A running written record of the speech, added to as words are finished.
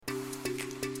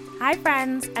Hi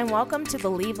friends, and welcome to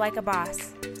Believe Like a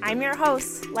Boss. I'm your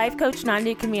host, life coach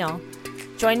Nandi Camille.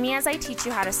 Join me as I teach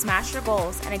you how to smash your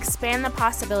goals and expand the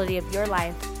possibility of your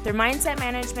life through mindset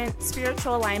management,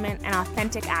 spiritual alignment, and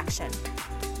authentic action.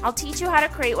 I'll teach you how to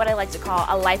create what I like to call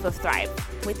a life of thrive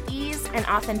with ease and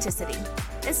authenticity.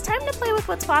 It's time to play with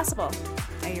what's possible.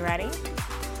 Are you ready?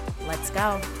 Let's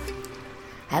go.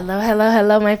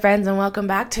 Hello, my friends, and welcome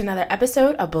back to another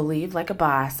episode of Believe Like a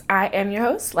Boss. I am your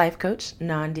host, life coach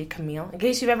Nandi Camille. In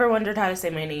case you've ever wondered how to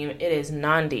say my name, it is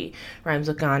Nandi, rhymes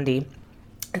with Gandhi.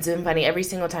 It's been funny, every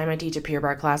single time I teach a Pure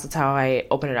Barre class, that's how I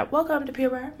open it up. Welcome to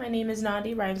Pure Barre. My name is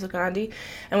Nandi, rhymes with Gandhi.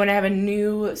 And when I have a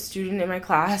new student in my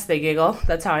class, they giggle.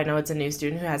 That's how I know it's a new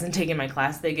student who hasn't taken my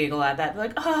class. They giggle at that. They're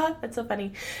like, that's so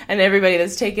funny. And everybody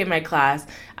that's taken my class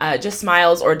just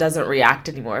smiles or doesn't react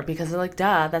anymore because they're like,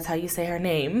 duh, that's how you say her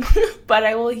name. But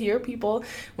I will hear people,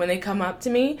 when they come up to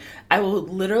me, I will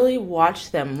literally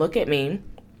watch them look at me,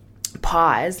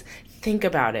 pause, think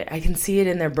about it. I can see it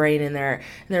in their brain, in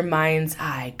their mind's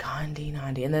eye, Gandhi,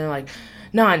 Nandi. And then they're like,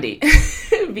 Nandi.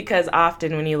 Because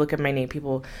often when you look at my name,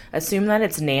 people assume that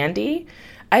it's Nandi.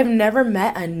 I've never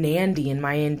met a Nandi in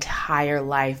my entire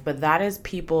life, but that is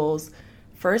people's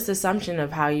first assumption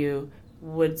of how you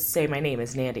would say my name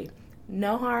is Nandi.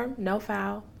 No harm, no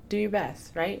foul. Do your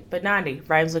best, right? But Nandi,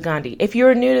 rhymes with Gandhi. If you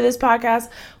are new to this podcast,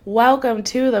 welcome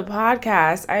to the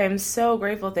podcast. I am so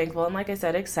grateful, thankful, and like I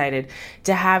said, excited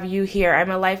to have you here.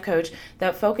 I'm a life coach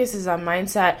that focuses on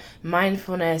mindset,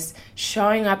 mindfulness,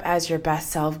 showing up as your best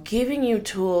self, giving you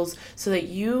tools so that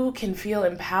you can feel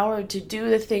empowered to do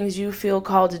the things you feel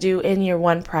called to do in your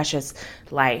one precious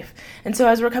life. And so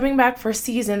as we're coming back for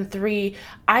season 3,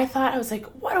 I was like,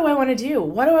 what do I want to do?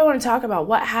 What do I want to talk about?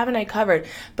 What haven't I covered?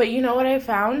 But you know what I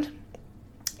found?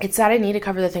 It's that I need to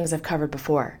cover the things I've covered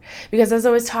before. Because as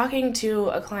I was talking to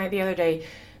a client the other day,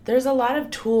 there's a lot of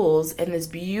tools in this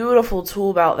beautiful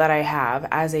tool belt that I have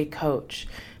as a coach.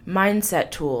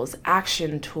 Mindset tools,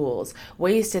 action tools,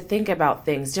 ways to think about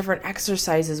things, different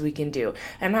exercises we can do.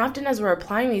 And often as we're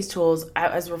applying these tools,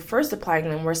 as we're first applying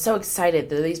them, we're so excited.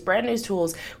 They're these brand new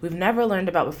tools we've never learned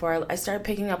about before. I started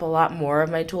picking up a lot more of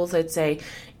my tools, I'd say,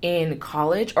 in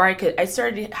college. Or I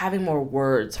started having more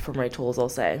words for my tools, I'll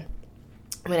say,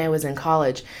 when I was in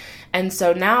college. And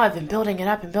so now I've been building it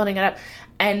up.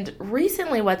 And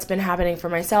recently what's been happening for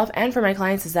myself and for my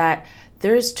clients is that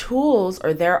there are tools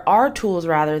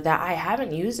that I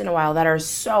haven't used in a while that are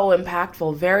so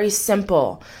impactful, very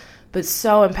simple, but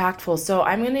so impactful. So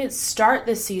I'm going to start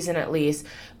this season at least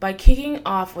by kicking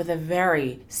off with a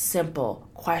very simple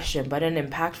question, but an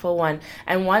impactful one,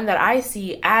 and one that I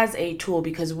see as a tool,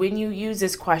 because when you use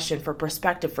this question for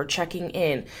perspective, for checking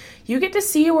in, you get to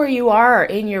see where you are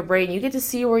in your brain. You get to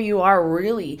see where you are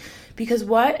really, because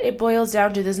what it boils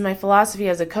down to, this is my philosophy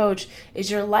as a coach, is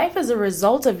your life is a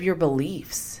result of your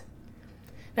beliefs.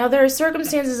 Now, there are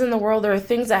circumstances in the world, there are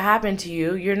things that happen to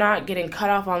you. You're not getting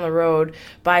cut off on the road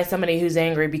by somebody who's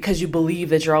angry because you believe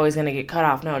that you're always going to get cut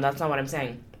off. No, that's not what I'm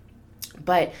saying.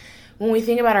 But when we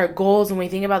think about our goals, when we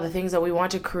think about the things that we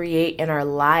want to create in our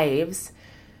lives,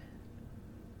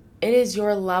 it is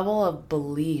your level of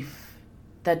belief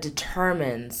that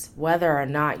determines whether or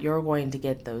not you're going to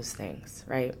get those things,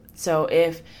 right? So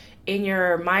if in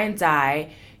your mind's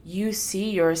eye, you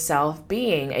see yourself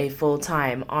being a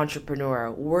full-time entrepreneur,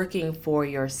 working for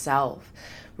yourself,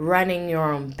 running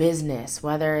your own business,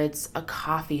 whether it's a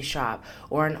coffee shop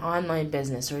or an online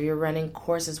business, or you're running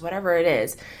courses, whatever it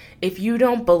is, if you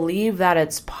don't believe that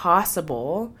it's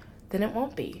possible, then it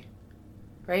won't be,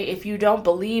 right? If you don't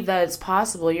believe that it's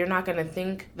possible, you're not going to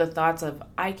think the thoughts of,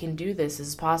 I can do this,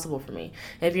 is possible for me.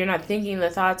 If you're not thinking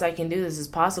the thoughts, I can do this, is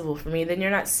possible for me, then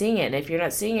you're not seeing it. And if you're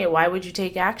not seeing it, why would you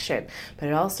take action? But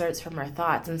it all starts from our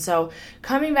thoughts. And so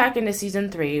coming back into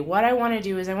season 3, what I want to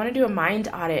do is I want to do a mind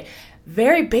audit.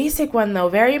 Very basic one though,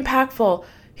 very impactful.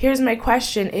 Here's my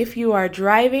question. If you are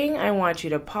driving, I want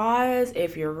you to pause.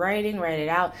 If you're writing, write it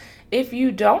out. If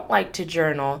you don't like to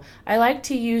journal, I like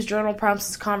to use journal prompts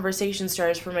as conversation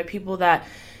starters for my people that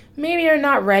maybe are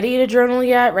not ready to journal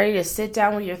yet, ready to sit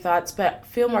down with your thoughts, but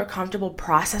feel more comfortable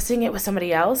processing it with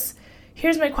somebody else.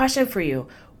 Here's my question for you.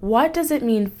 What does it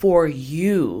mean for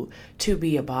you to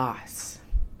be a boss?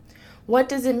 What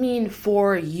does it mean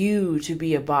for you to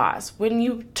be a boss? When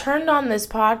you turned on this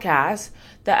podcast,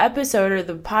 the episode or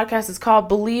the podcast is called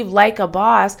Believe Like a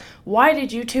Boss. Why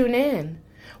did you tune in?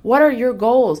 What are your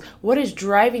goals? What is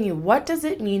driving you? What does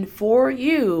it mean for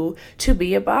you to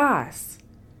be a boss?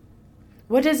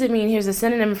 What does it mean? Here's a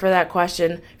synonym for that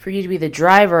question, for you to be the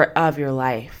driver of your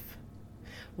life.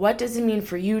 What does it mean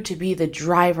for you to be the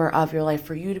driver of your life,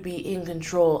 for you to be in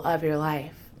control of your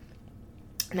life?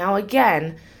 Now,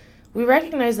 again, We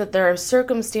recognize that there are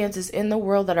circumstances in the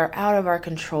world that are out of our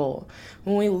control.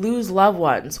 When we lose loved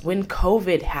ones, when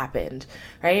COVID happened,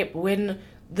 right? When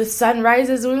the sun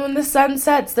rises, when the sun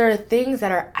sets, there are things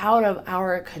that are out of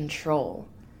our control.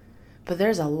 But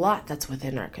there's a lot that's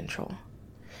within our control.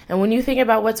 And when you think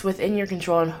about what's within your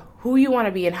control and who you want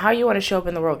to be and how you want to show up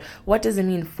in the world, what does it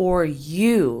mean for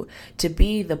you to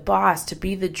be the boss, to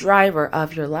be the driver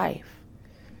of your life?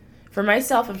 For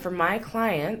myself and for my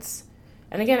clients,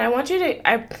 and again,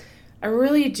 I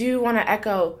really do want to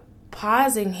echo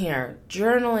pausing here,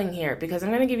 journaling here, because I'm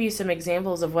going to give you some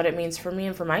examples of what it means for me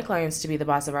and for my clients to be the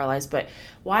boss of our lives. But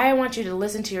why I want you to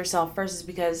listen to yourself first is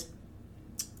because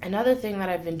another thing that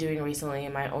I've been doing recently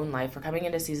in my own life, for coming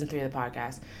into season 3 of the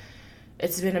podcast,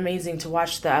 it's been amazing to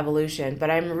watch the evolution,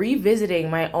 but I'm revisiting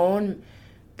my own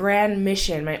brand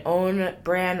mission, my own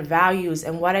brand values,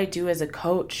 and what I do as a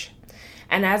coach.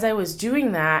 And as I was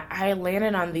doing that, I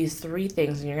landed on these 3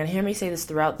 things, and you're going to hear me say this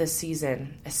throughout this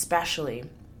season, especially.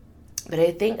 But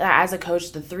I think that as a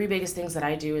coach, the 3 biggest things that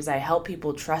I do is I help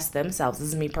people trust themselves. This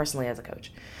is me personally as a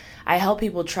coach. I help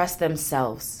people trust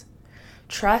themselves.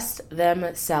 Trust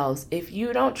themselves. If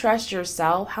you don't trust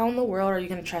yourself, how in the world are you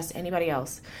going to trust anybody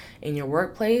else? In your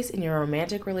workplace, in your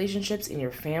romantic relationships, in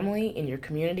your family, in your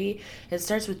community? It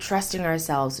starts with trusting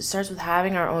ourselves. It starts with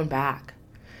having our own back.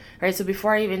 Right, so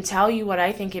before I even tell you what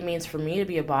I think it means for me to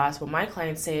be a boss, what my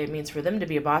clients say it means for them to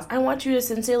be a boss, I want you to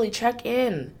sincerely check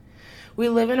in. We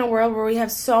live in a world where we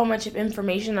have so much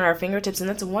information at our fingertips, and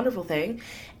that's a wonderful thing.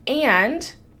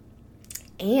 And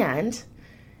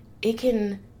it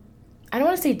can, I don't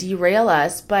want to say derail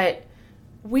us, but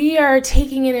we are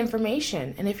taking in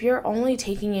information. And if you're only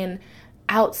taking in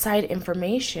outside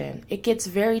information, it gets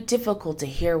very difficult to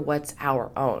hear what's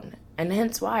our own. And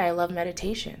hence why I love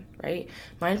meditation, right?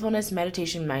 Mindfulness,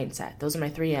 meditation, mindset. Those are my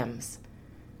 3 M's.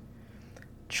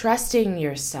 Trusting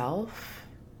yourself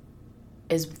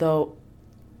is though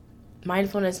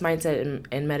mindfulness, mindset,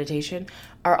 and meditation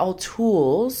are all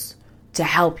tools to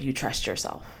help you trust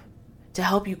yourself, to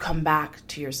help you come back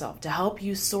to yourself, to help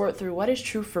you sort through what is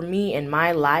true for me in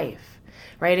my life.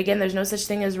 Right? Again, there's no such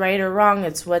thing as right or wrong.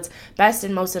 It's what's best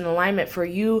and most in alignment for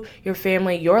you, your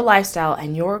family, your lifestyle,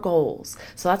 and your goals.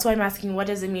 So that's why I'm asking, what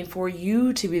does it mean for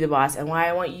you to be the boss? And why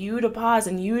I want you to pause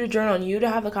and you to journal and you to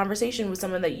have a conversation with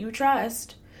someone that you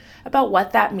trust about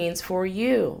what that means for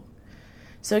you.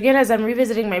 So again, as I'm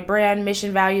revisiting my brand,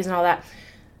 mission, values, and all that,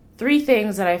 3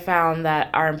 things that I found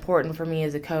that are important for me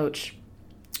as a coach,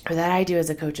 or that I do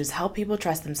as a coach, is help people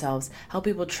trust themselves, help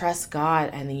people trust God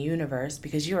and the universe,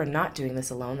 because you are not doing this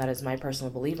alone. That is my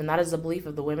personal belief, and that is the belief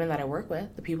of the women that I work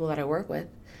with, the people that I work with,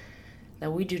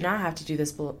 that we do not have to do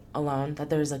this alone,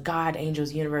 that there's a God,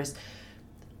 angels, universe,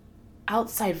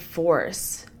 outside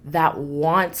force that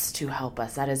wants to help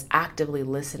us, that is actively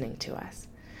listening to us.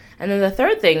 And then the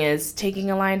 3rd thing is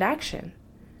taking aligned action,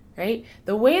 right?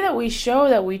 The way that we show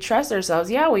that we trust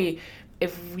ourselves,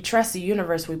 if we trust the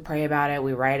universe, we pray about it,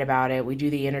 we write about it, we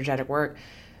do the energetic work.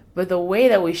 But the way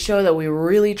that we show that we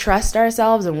really trust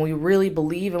ourselves and we really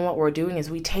believe in what we're doing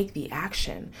is we take the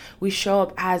action. We show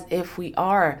up as if we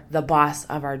are the boss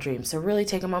of our dreams. So really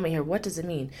take a moment here. What does it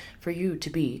mean for you to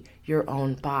be your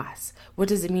own boss? What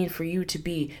does it mean for you to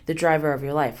be the driver of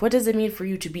your life? What does it mean for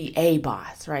you to be a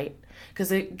boss, right?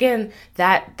 Because again,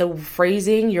 that the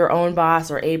phrasing your own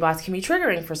boss or a boss can be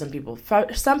triggering for some people.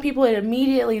 For some people, it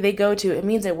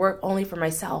means I work only for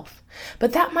myself.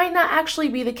 But that might not actually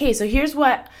be the case. So here's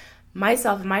what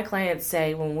myself and my clients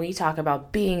say when we talk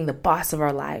about being the boss of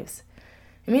our lives.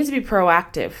 It means to be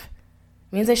proactive.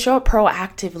 It means I show up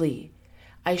proactively.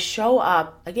 I show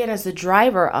up, again, as the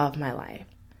driver of my life.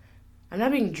 I'm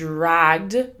not being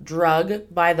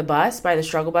drugged by the bus, by the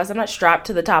struggle bus. I'm not strapped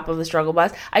to the top of the struggle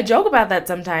bus. I joke about that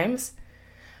sometimes.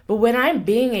 But when I'm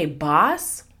being a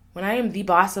boss, when I am the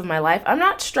boss of my life, I'm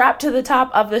not strapped to the top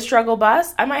of the struggle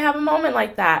bus. I might have a moment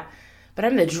like that, but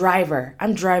I'm the driver.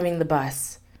 I'm driving the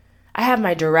bus. I have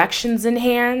my directions in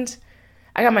hand.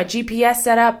 I got my GPS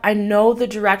set up. I know the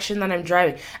direction that I'm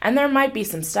driving. And there might be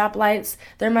some stoplights.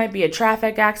 There might be a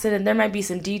traffic accident. There might be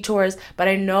some detours. But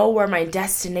I know where my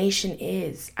destination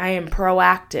is. I am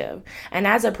proactive. And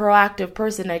as a proactive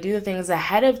person, I do the things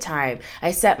ahead of time.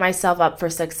 I set myself up for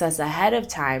success ahead of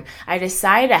time. I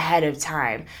decide ahead of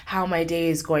time how my day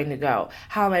is going to go,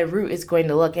 how my route is going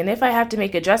to look. And if I have to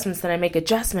make adjustments, then I make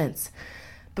adjustments.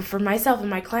 But for myself and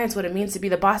my clients, what it means to be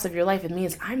the boss of your life, it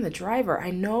means I'm the driver.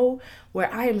 I know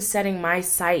where I am setting my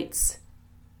sights.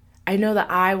 I know that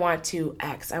I want to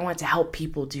X. I want to help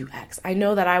people do X. I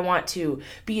know that I want to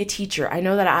be a teacher. I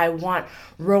know that I want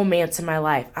romance in my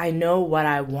life. I know what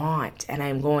I want, and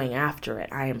I'm going after it.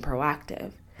 I am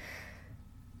proactive.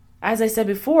 As I said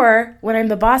before, when I'm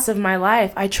the boss of my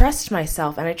life, I trust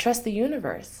myself and I trust the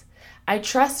universe. I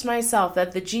trust myself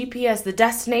that the GPS, the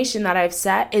destination that I've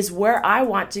set, is where I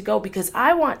want to go because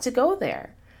I want to go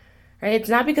there. Right? It's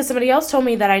not because somebody else told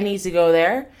me that I need to go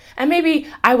there. And maybe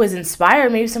I was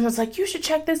inspired. Maybe someone's like, you should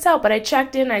check this out. But I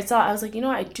checked in, I was like,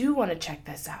 I do want to check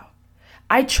this out.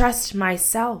 I trust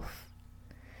myself.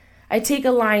 I take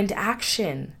aligned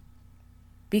action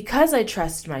because I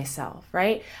trust myself,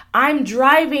 right? I'm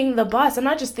driving the bus. I'm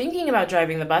not just thinking about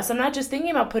driving the bus. I'm not just thinking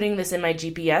about putting this in my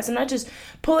GPS. I'm not just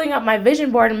pulling up my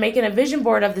vision board and making a vision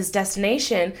board of this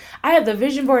destination. I have the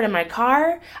vision board in my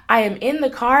car. I am in the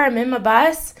car. I'm in my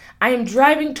bus. I am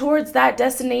driving towards that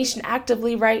destination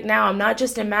actively right now. I'm not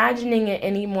just imagining it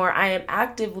anymore. I am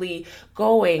actively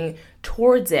going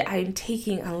towards it. I am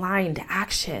taking aligned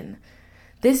action.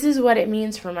 This is what it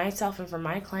means for myself and for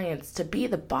my clients to be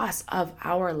the boss of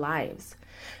our lives.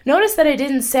 Notice that I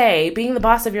didn't say being the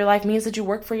boss of your life means that you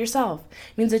work for yourself.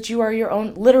 It means that you are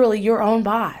literally your own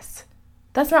boss.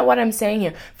 That's not what I'm saying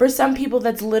here. For some people,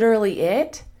 that's literally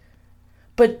it.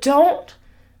 But don't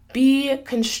be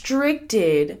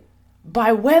constricted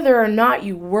by whether or not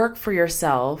you work for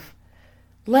yourself,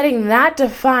 letting that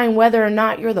define whether or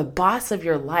not you're the boss of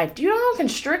your life. Do you know how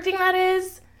constricting that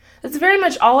is? It's very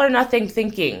much all or nothing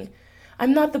thinking.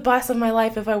 I'm not the boss of my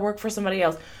life if I work for somebody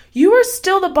else. You are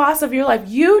still the boss of your life.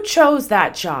 You chose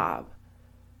that job.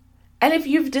 And if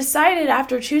you've decided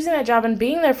after choosing that job and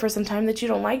being there for some time that you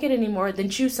don't like it anymore, then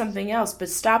choose something else, but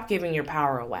stop giving your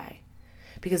power away.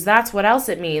 Because that's what else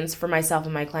it means for myself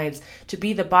and my clients to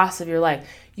be the boss of your life.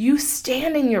 You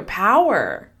stand in your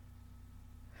power,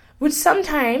 which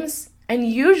sometimes and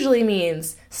usually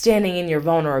means standing in your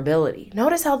vulnerability.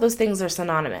 Notice how those things are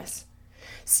synonymous.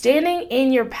 Standing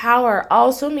in your power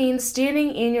also means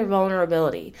standing in your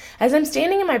vulnerability. As I'm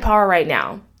standing in my power right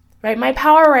now, right? My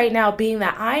power right now being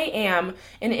that I am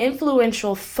an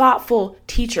influential, thoughtful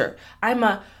teacher. I'm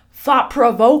a thought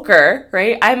provoker,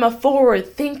 right? I'm a forward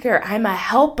thinker. I'm a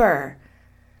helper.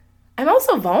 I'm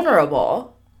also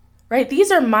vulnerable. Right?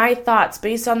 These are my thoughts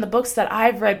based on the books that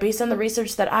I've read, based on the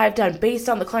research that I've done, based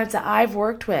on the clients that I've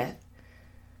worked with.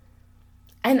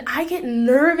 And I get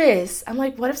nervous. I'm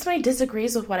like, what if somebody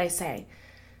disagrees with what I say?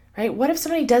 Right? What if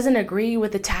somebody doesn't agree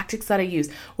with the tactics that I use?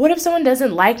 What if someone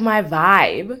doesn't like my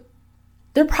vibe?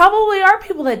 There probably are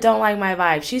people that don't like my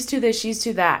vibe. She's too this, she's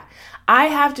too that. I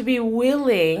have to be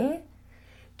willing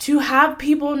to have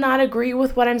people not agree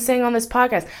with what I'm saying on this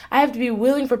podcast. I have to be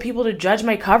willing for people to judge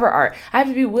my cover art. I have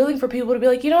to be willing for people to be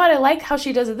like, you know what, I like how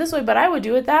she does it this way, but I would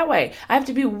do it that way. I have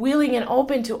to be willing and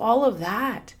open to all of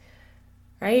that,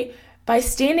 right? By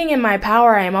standing in my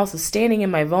power, I am also standing in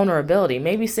my vulnerability.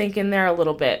 Maybe sink in there a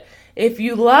little bit. If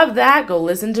you love that, go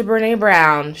listen to Brene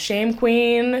Brown. Shame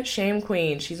Queen.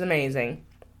 She's amazing.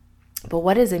 But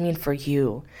what does it mean for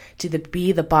you to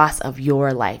be the boss of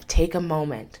your life? Take a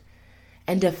moment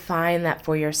and define that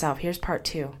for yourself. Here's part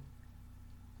 2.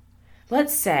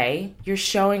 Let's say you're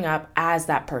showing up as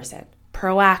that person.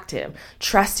 Proactive,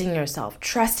 trusting yourself,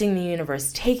 trusting the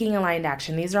universe, taking aligned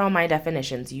action. These are all my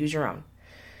definitions. Use your own.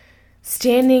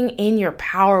 Standing in your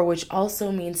power, which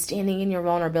also means standing in your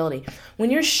vulnerability.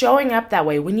 When you're showing up that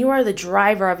way, when you are the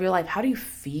driver of your life, how do you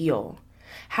feel?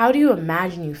 How do you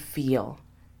imagine you feel?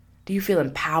 Do you feel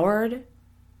empowered?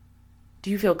 Do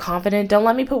you feel confident? Don't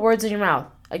let me put words in your mouth.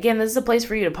 Again, this is a place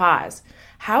for you to pause.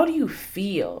 How do you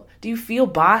feel? Do you feel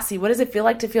bossy? What does it feel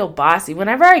like to feel bossy?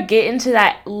 Whenever I get into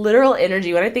that literal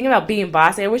energy, when I think about being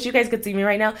bossy, I wish you guys could see me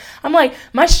right now. I'm like,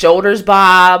 my shoulders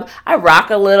bob. I rock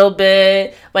a little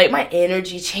bit. Like, my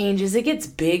energy changes. It gets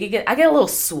big. I get a little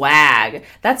swag.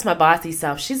 That's my bossy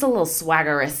self. She's a little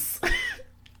swaggerous.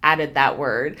 Added that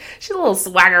word. She's a little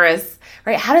swaggerous,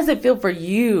 right? How does it feel for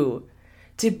you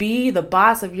to be the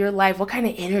boss of your life? What kind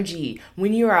of energy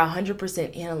when you are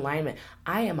 100% in alignment?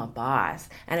 I am a boss,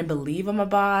 and I believe I'm a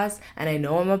boss, and I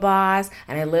know I'm a boss,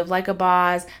 and I live like a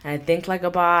boss, and I think like a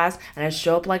boss, and I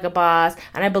show up like a boss,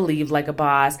 and I believe like a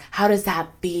boss. How does that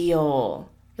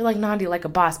feel? You're like, Nandi, like a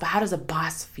boss, but how does a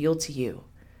boss feel to you?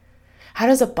 How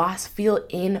does a boss feel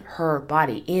in her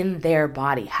body, in their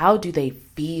body? How do they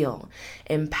feel?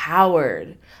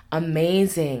 Empowered,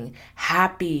 amazing,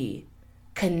 happy,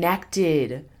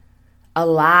 connected,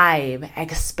 alive,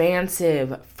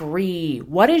 expansive, free.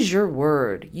 What is your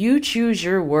word? You choose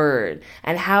your word.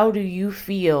 And how do you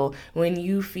feel when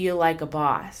you feel like a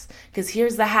boss? Because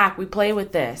here's the hack. We play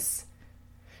with this.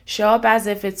 Show up as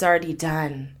if it's already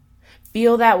done.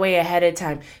 Feel that way ahead of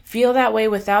time. Feel that way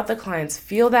without the clients.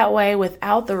 Feel that way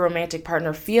without the romantic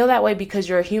partner. Feel that way because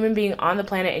you're a human being on the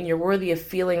planet and you're worthy of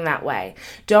feeling that way.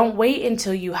 Don't wait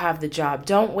until you have the job.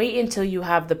 Don't wait until you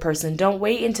have the person. Don't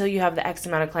wait until you have the X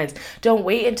amount of clients. Don't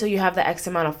wait until you have the X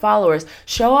amount of followers.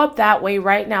 Show up that way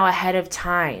right now ahead of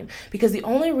time. Because the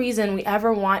only reason we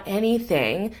ever want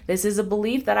anything, this is a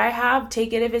belief that I have,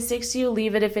 take it if it sticks to you,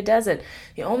 leave it if it doesn't.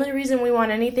 The only reason we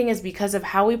want anything is because of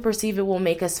how we perceive it will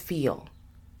make us feel.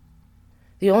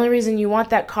 The only reason you want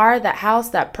that car, that house,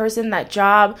 that person, that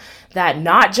job, that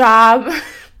not job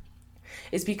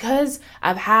is because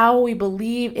of how we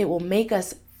believe it will make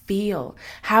us feel.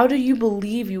 How do you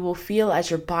believe you will feel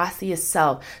as your bossiest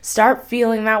self? Start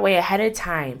feeling that way ahead of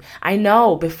time. I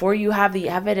know, before you have the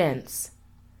evidence.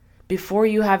 Before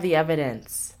you have the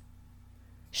evidence.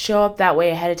 Show up that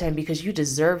way ahead of time because you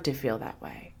deserve to feel that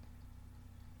way.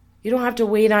 You don't have to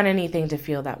wait on anything to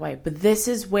feel that way. But this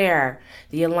is where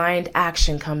the aligned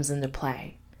action comes into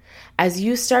play. As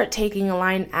you start taking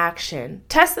aligned action,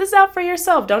 test this out for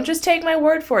yourself. Don't just take my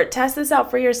word for it. Test this out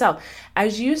for yourself.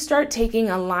 As you start taking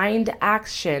aligned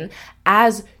action,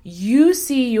 as you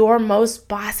see your most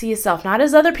bossiest self, not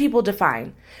as other people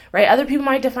define, right? Other people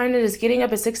might define it as getting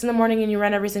up at 6 a.m. and you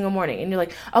run every single morning. And you're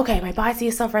like, okay, my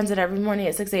bossiest self runs it every morning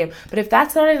at 6 a.m. But if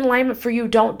that's not in alignment for you,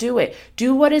 don't do it.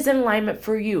 Do what is in alignment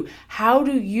for you. How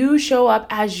do you show up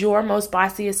as your most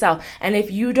bossiest self? And if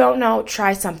you don't know,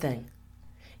 try something.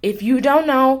 If you don't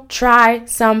know, try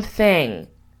something.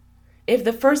 If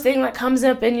the first thing that comes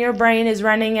up in your brain is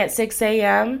running at 6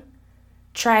 a.m.,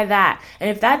 try that.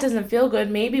 And if that doesn't feel good,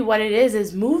 maybe what it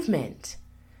is movement.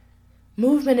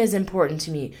 Movement is important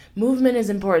to me. Movement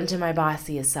is important to my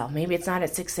bossiest self. Maybe it's not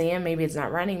at 6 a.m., maybe it's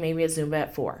not running, maybe it's Zumba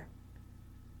at 4.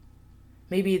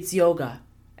 Maybe it's yoga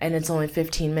and it's only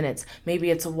 15 minutes. Maybe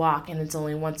it's a walk and it's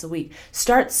only once a week.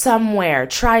 Start somewhere.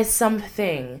 Try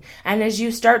something. And as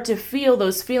you start to feel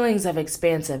those feelings of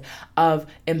expansive, of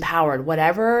empowered,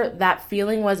 whatever that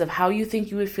feeling was of how you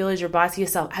think you would feel as your bossiest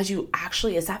self,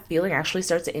 as that feeling actually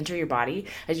starts to enter your body,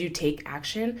 as you take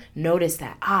action, notice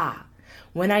that,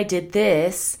 when I did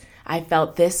this, I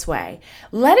felt this way.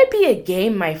 Let it be a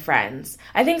game, my friends.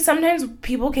 I think sometimes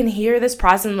people can hear this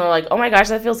process and they're like, oh my gosh,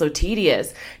 that feels so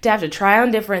tedious to have to try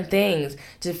on different things,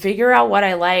 to figure out what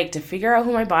I like, to figure out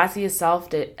who my bossiest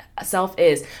self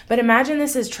is. But imagine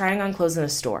this as trying on clothes in a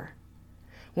store.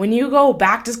 When you go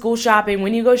back to school shopping,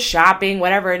 when you go shopping,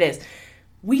 whatever it is,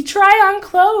 we try on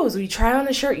clothes. We try on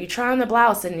the shirt. You try on the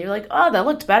blouse. And you're like, oh, that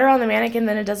looked better on the mannequin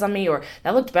than it does on me. Or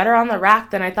that looked better on the rack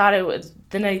than I thought it would,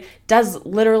 than it does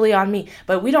literally on me.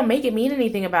 But we don't make it mean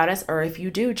anything about us. Or if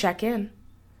you do, check in.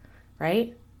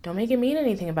 Right? Don't make it mean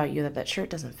anything about you that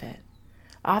shirt doesn't fit.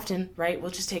 Often, right,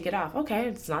 we'll just take it off. Okay,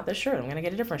 it's not this shirt. I'm going to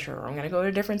get a different shirt. Or I'm going to go to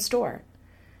a different store.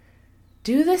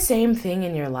 Do the same thing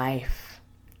in your life.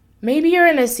 Maybe you're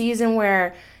in a season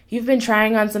where you've been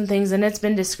trying on some things and it's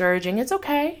been discouraging. It's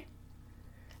okay.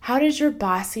 How does your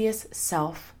bossiest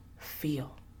self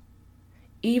feel?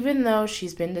 Even though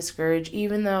she's been discouraged,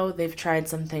 even though they've tried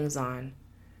some things on,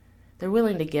 they're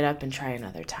willing to get up and try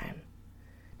another time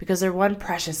because their one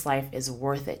precious life is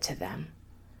worth it to them.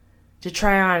 To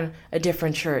try on a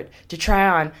different shirt, to try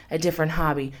on a different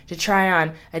hobby, to try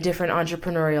on a different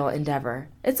entrepreneurial endeavor.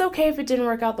 It's okay if it didn't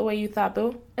work out the way you thought,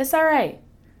 boo. It's all right.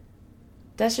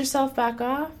 Dust yourself back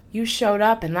off. You showed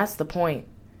up, and that's the point.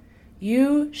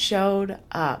 You showed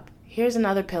up. Here's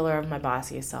another pillar of my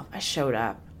bossiest self. I showed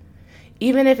up.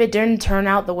 Even if it didn't turn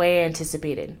out the way I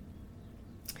anticipated.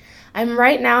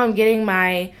 I'm getting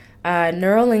my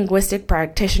Neuro-Linguistic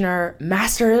Practitioner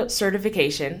Master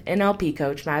Certification, NLP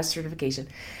Coach Master Certification.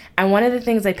 And one of the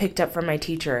things I picked up from my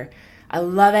teacher, I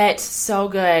love it, so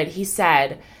good. He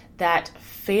said that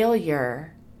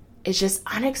failure is just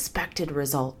unexpected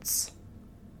results.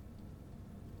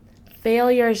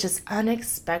 Failure is just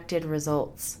unexpected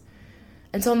results.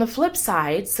 And so on the flip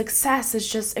side, success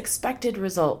is just expected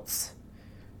results.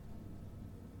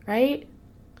 Right?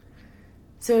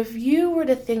 So if you were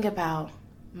to think about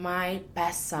my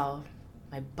best self,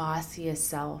 my bossiest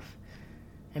self,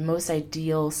 my most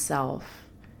ideal self,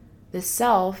 the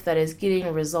self that is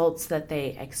getting results that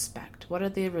they expect. What are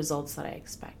the results that I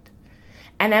expect?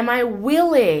 And am I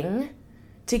willing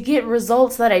to get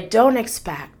results that I don't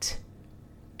expect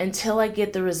until I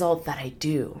get the result that I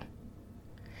do?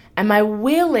 Am I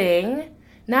willing,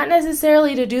 not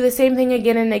necessarily to do the same thing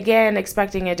again and again,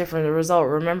 expecting a different result?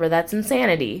 Remember, that's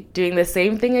insanity. Doing the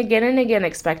same thing again and again,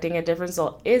 expecting a different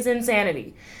result is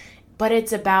insanity. But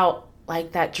it's about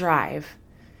like that drive.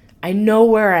 I know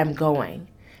where I'm going.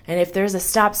 And if there's a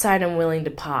stop sign, I'm willing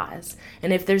to pause.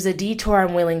 And if there's a detour,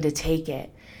 I'm willing to take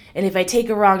it. And if I take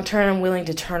a wrong turn, I'm willing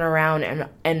to turn around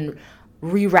and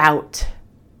reroute.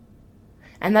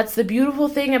 And that's the beautiful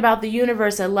thing about the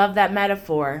universe. I love that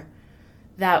metaphor,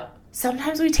 that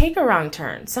sometimes we take a wrong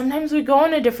turn. Sometimes we go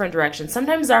in a different direction.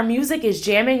 Sometimes our music is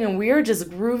jamming and we're just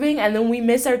grooving, and then we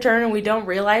miss our turn and we don't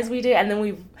realize we did. And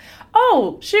then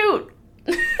oh, shoot,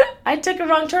 I took a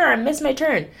wrong turn. I missed my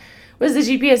turn. What does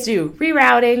the GPS do?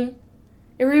 Rerouting.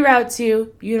 It reroutes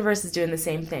you. The universe is doing the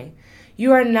same thing.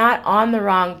 You are not on the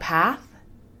wrong path.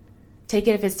 Take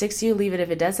it if it sticks to you, leave it if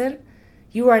it doesn't.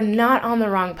 You are not on the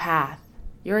wrong path.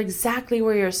 You're exactly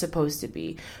where you're supposed to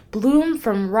be. Bloom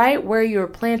from right where you're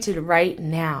planted right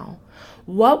now.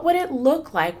 What would it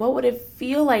look like? What would it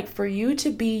feel like for you to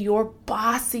be your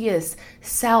bossiest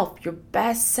self, your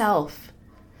best self?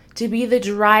 To be the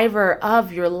driver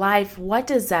of your life? What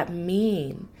does that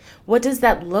mean? What does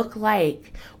that look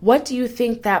like? What do you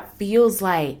think that feels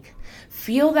like?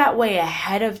 Feel that way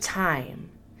ahead of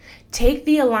time. Take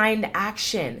the aligned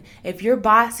action. If your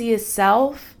bossiest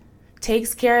self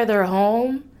takes care of their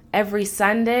home every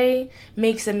Sunday,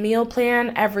 makes a meal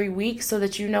plan every week so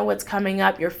that you know what's coming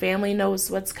up, your family knows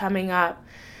what's coming up,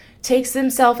 takes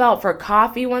themselves out for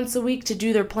coffee once a week to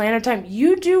do their planner time,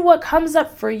 you do what comes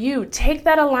up for you. Take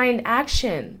that aligned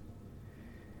action.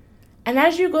 And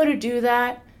as you go to do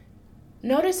that,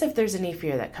 notice if there's any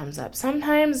fear that comes up.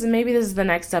 Sometimes, and maybe this is the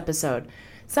next episode,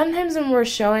 sometimes when we're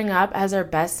showing up as our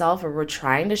best self, or we're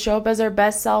trying to show up as our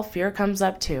best self, fear comes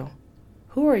up too.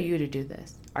 Who are you to do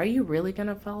this? Are you really going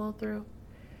to follow through?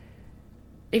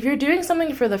 If you're doing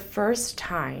something for the first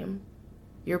time,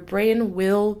 your brain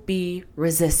will be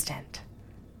resistant.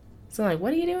 So like,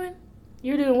 what are you doing?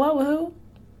 You're doing what with who?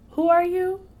 Who are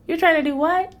you? You're trying to do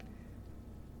what?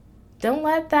 Don't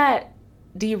let that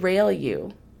derail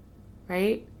you,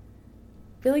 right?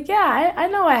 Be like, yeah, I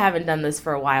know I haven't done this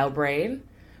for a while, brain.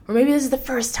 Or maybe this is the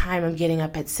first time I'm getting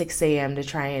up at 6 a.m. to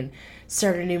try and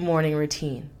start a new morning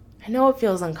routine. I know it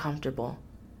feels uncomfortable.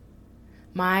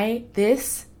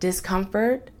 This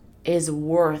discomfort is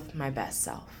worth my best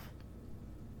self.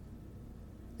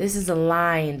 This is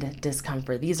aligned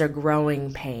discomfort. These are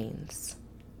growing pains.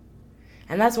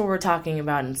 And that's what we're talking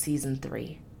about in season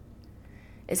 3.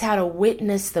 Is how to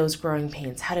witness those growing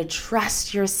pains, how to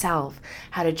trust yourself,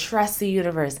 how to trust the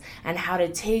universe, and how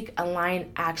to take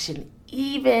aligned action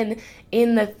even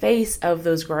in the face of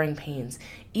those growing pains,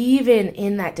 even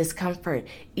in that discomfort,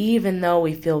 even though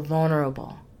we feel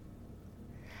vulnerable.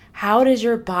 How does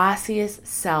your bossiest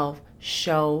self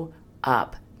show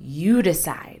up? You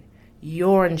decide.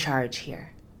 You're in charge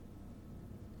here.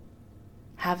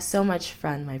 Have so much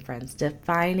fun, my friends,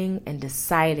 defining and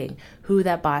deciding who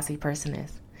that bossy person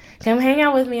is. Come hang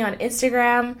out with me on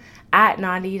Instagram at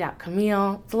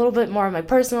nandi.camille. It's a little bit more of my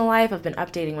personal life. I've been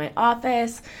updating my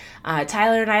office.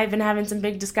 Tyler and I have been having some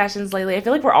big discussions lately. I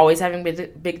feel like we're always having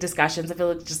big discussions. I feel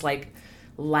like just like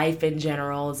life in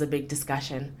general is a big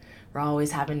discussion. We're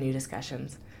always having new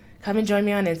discussions. Come and join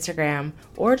me on Instagram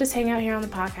or just hang out here on the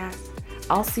podcast.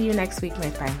 I'll see you next week, my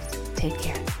friends. Take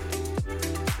care.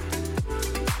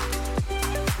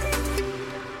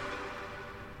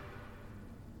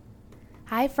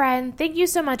 Hi, friend. Thank you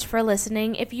so much for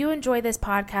listening. If you enjoy this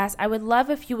podcast, I would love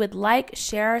if you would like,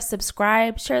 share,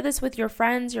 subscribe, share this with your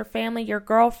friends, your family, your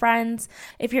girlfriends.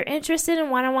 If you're interested in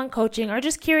one-on-one coaching or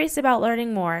just curious about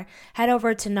learning more, head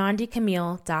over to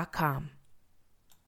nandicamille.com.